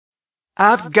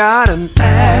I've got an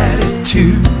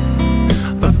attitude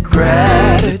of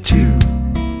gratitude.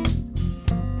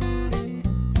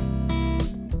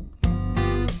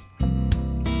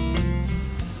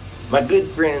 My good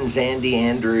friends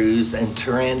Andrews and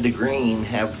TaRanda Greene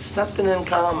have something in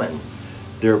common.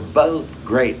 They're both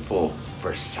grateful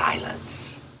for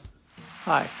silence.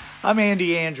 Hi, I'm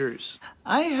Andy Andrews.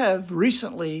 I have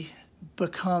recently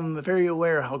become very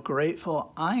aware how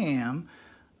grateful I am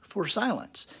for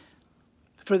silence,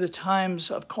 for the times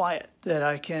of quiet that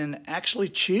I can actually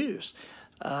choose.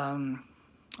 I'm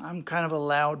kind of a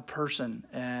loud person,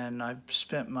 and I've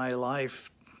spent my life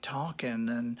talking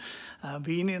and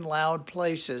being in loud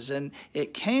places. And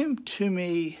it came to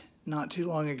me not too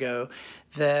long ago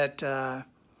that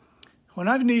when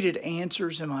I've needed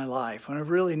answers in my life, when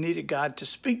I've really needed God to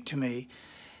speak to me,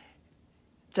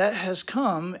 that has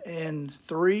come in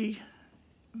three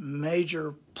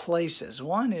major places.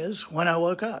 One is when I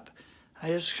woke up. I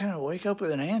just kind of wake up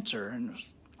with an answer, and it was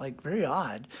like very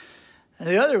odd. And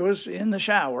the other was in the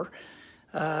shower.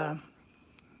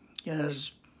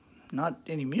 There's not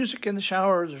any music in the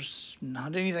shower. There's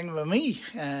not anything but me,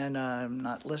 and I'm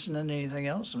not listening to anything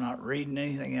else. I'm not reading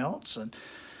anything else, and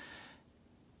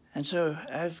so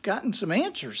I've gotten some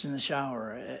answers in the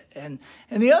shower. And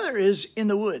the other is in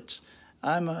the woods.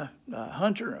 I'm a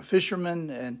hunter, a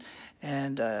fisherman,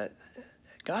 and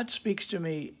God speaks to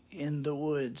me in the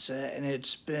woods, and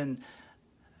it's been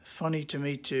funny to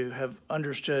me to have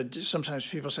understood. Sometimes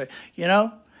people say,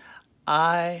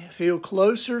 I feel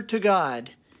closer to God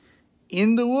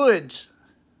in the woods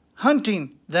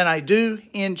hunting than I do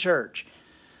in church.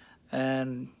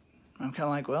 And I'm kind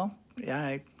of like, well,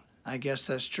 yeah, I guess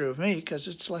that's true of me, because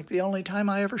it's like the only time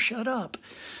I ever shut up.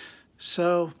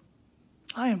 So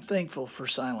I am thankful for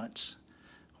silence.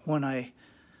 When I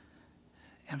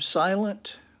am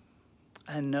silent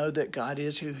and know that God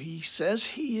is who He says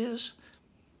He is,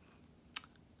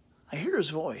 I hear His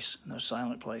voice in those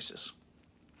silent places.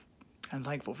 I'm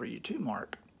thankful for you too,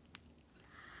 Mark.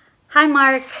 Hi,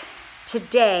 Mark.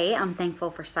 Today, I'm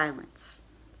thankful for silence.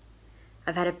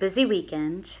 I've had a busy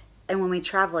weekend, and when we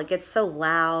travel, it gets so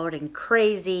loud and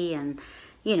crazy and,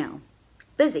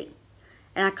 busy.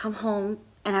 And I come home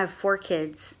and I have 4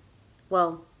 kids.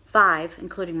 Well, 5,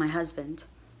 including my husband.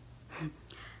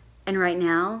 And right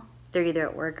now, they're either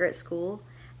at work or at school,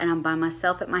 and I'm by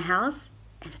myself at my house,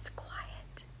 and it's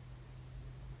quiet.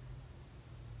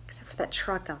 Except for that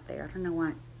truck out there. I don't know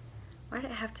why. Why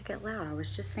did it have to get loud? I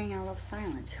was just saying I love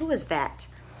silence. Who is that?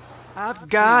 I've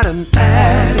got an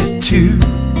attitude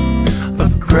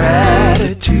of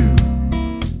gratitude.